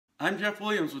I'm Jeff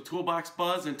Williams with Toolbox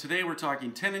Buzz, and today we're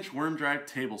talking 10-inch worm drive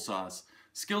table saws.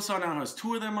 Skilsaw now has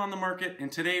 2 of them on the market,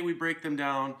 and today we break them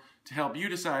down to help you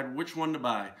decide which one to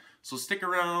buy. So stick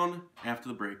around after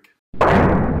the break.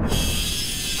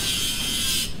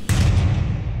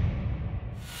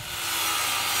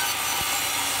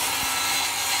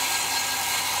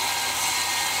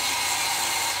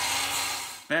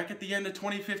 Back at the end of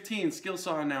 2015,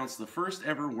 Skilsaw announced the first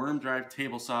ever worm drive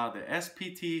table saw, the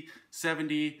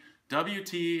SPT-70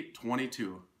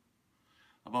 WT22.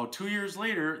 About 2 years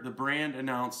later, the brand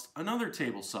announced another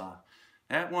table saw.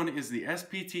 That one is the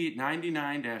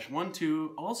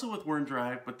SPT-99-12, also with worm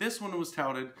drive, but this one was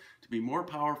touted to be more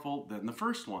powerful than the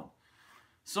first one.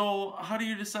 So how do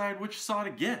you decide which saw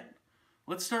to get?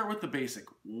 Let's start with the basic.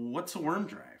 What's a worm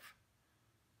drive?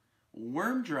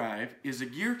 Worm drive is a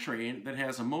gear train that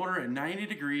has a motor at 90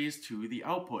 degrees to the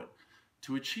output.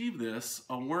 To achieve this,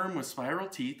 a worm with spiral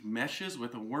teeth meshes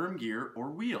with a worm gear or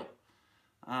wheel.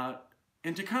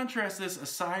 And to contrast this, a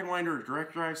sidewinder or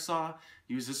direct drive saw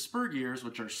uses spur gears,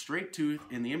 which are straight tooth,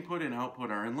 and the input and output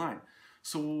are in line.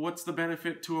 So what's the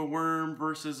benefit to a worm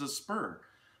versus a spur?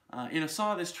 In a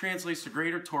saw, this translates to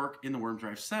greater torque in the worm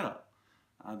drive setup.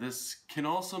 This can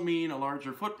also mean a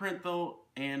larger footprint though,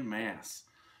 and mass.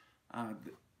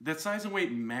 That size and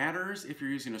weight matters if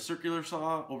you're using a circular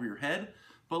saw over your head,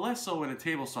 but less so in a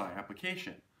table saw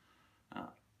application.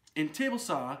 In table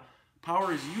saw,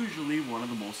 power is usually one of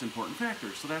the most important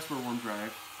factors, so that's where worm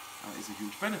drive is a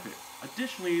huge benefit.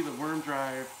 Additionally, the worm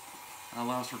drive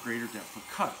allows for greater depth of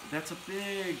cut. That's a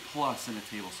big plus in a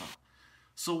table saw.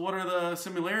 So what are the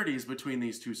similarities between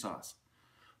these two saws?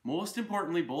 Most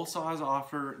importantly, both saws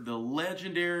offer the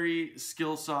legendary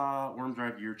Skilsaw worm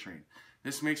drive gear train.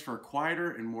 This makes for a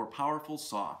quieter and more powerful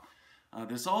saw.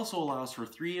 This also allows for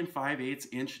 3 5/8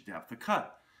 inch depth of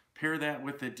cut. Pair that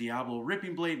with the Diablo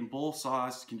ripping blade, and both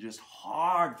saws can just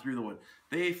hog through the wood.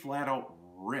 They flat out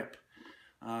rip.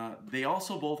 They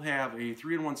also both have a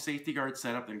 3-in-1 safety guard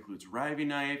setup that includes riving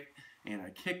knife and a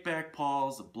kickback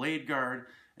pawls, a blade guard,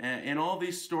 and all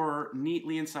these store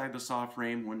neatly inside the saw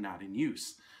frame when not in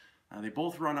use. They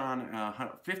both run on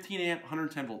a 15 amp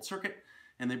 110 volt circuit,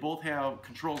 and they both have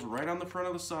controls right on the front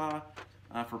of the saw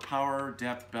for power,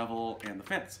 depth, bevel, and the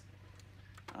fence.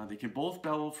 They can both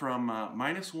bevel from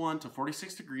 -1 to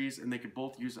 46 degrees, and they can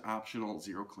both use optional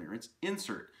zero clearance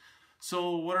insert.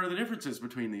 So what are the differences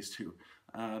between these two?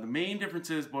 The main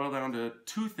differences boil down to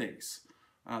 2 things.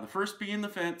 The first being the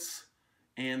fence,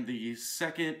 and the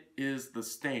second is the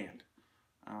stand.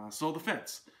 So the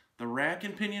fence. The rack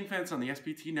and pinion fence on the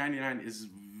SPT-99 is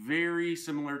very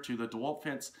similar to the DeWalt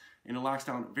fence, and it locks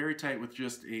down very tight with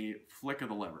just a flick of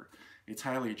the lever. It's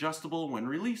highly adjustable when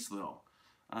released though.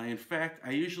 In fact,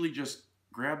 I usually just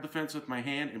grab the fence with my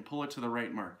hand and pull it to the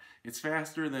right mark. It's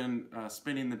faster than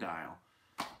spinning the dial.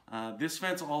 This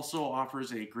fence also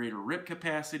offers a greater rip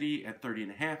capacity at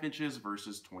 30.5 inches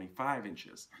versus 25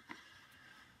 inches.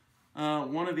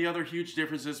 One of the other huge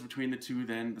differences between the two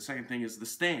then, the second thing is the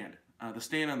stand. The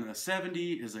stand on the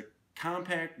 70 is a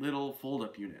compact little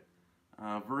fold-up unit.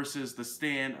 Versus the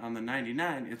stand on the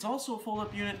 99. It's also a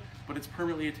fold-up unit, but it's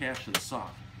permanently attached to the saw.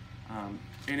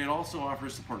 And it also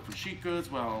offers support for sheet goods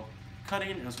while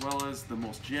cutting, as well as the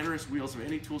most generous wheels of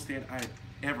any tool stand I've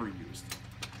ever used.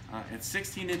 At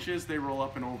 16 inches, they roll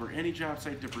up and over any job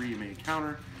site debris you may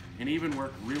encounter, and even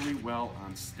work really well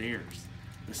on stairs.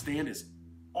 The stand is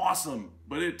awesome,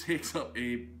 but it takes up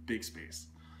a big space.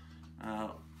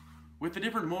 With the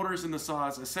different motors in the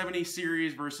saws, a 70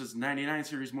 series versus 99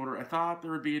 series motor, I thought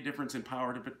there would be a difference in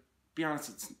power, but to be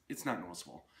honest, it's not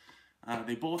noticeable.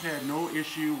 They both had no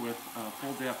issue with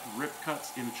full depth rip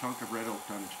cuts in a chunk of red oak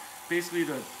dunnage. Basically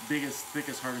the biggest,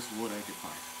 thickest, hardest wood I could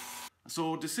find.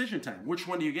 So decision time, which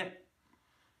one do you get?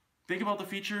 Think about the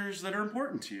features that are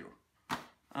important to you.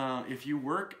 If you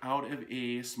work out of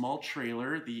a small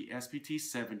trailer, the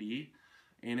SPT-70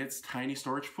 and its tiny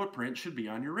storage footprint should be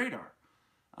on your radar.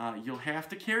 You'll have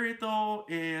to carry it though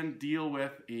and deal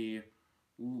with a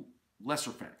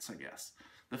lesser fence, I guess.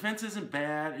 The fence isn't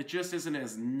bad, it just isn't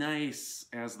as nice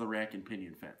as the rack and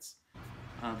pinion fence.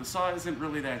 The saw isn't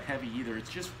really that heavy either,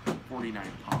 it's just 49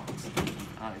 pounds.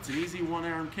 It's an easy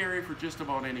one-arm carry for just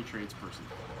about any tradesperson.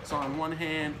 Saw in one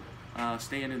hand,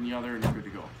 stand in the other, and you're good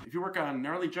to go. If you work on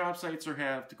gnarly job sites or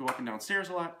have to go up and down stairs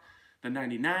a lot, the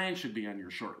 99 should be on your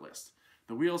short list.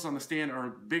 The wheels on the stand are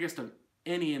biggest of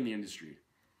any in the industry.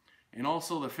 And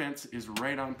also the fence is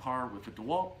right on par with the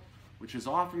DeWalt, which is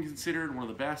often considered one of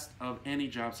the best of any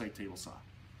job site table saw.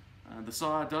 The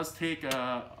saw does take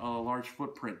a large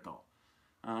footprint though.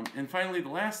 And finally, the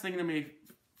last thing that may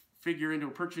figure into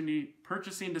a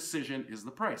purchasing decision is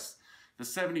the price. The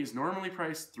 70 is normally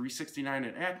priced $369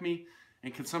 at Acme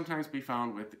and can sometimes be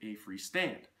found with a free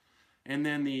stand. And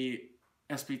then the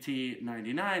SPT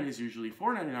 99 is usually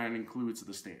 $499 and includes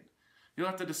the stand. You'll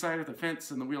have to decide if the fence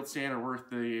and the wheeled stand are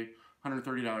worth the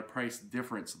 $130 price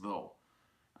difference though.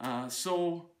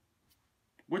 So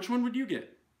which one would you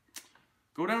get?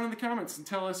 Go down in the comments and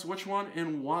tell us which one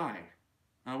and why.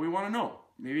 We want to know.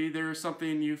 Maybe there's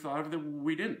something you thought of that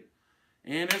we didn't.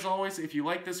 And as always, if you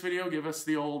like this video, give us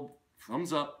the old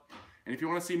thumbs up. And if you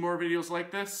want to see more videos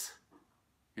like this,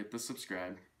 hit the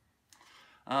subscribe.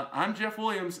 I'm Jeff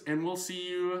Williams, and we'll see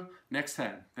you next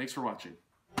time. Thanks for watching.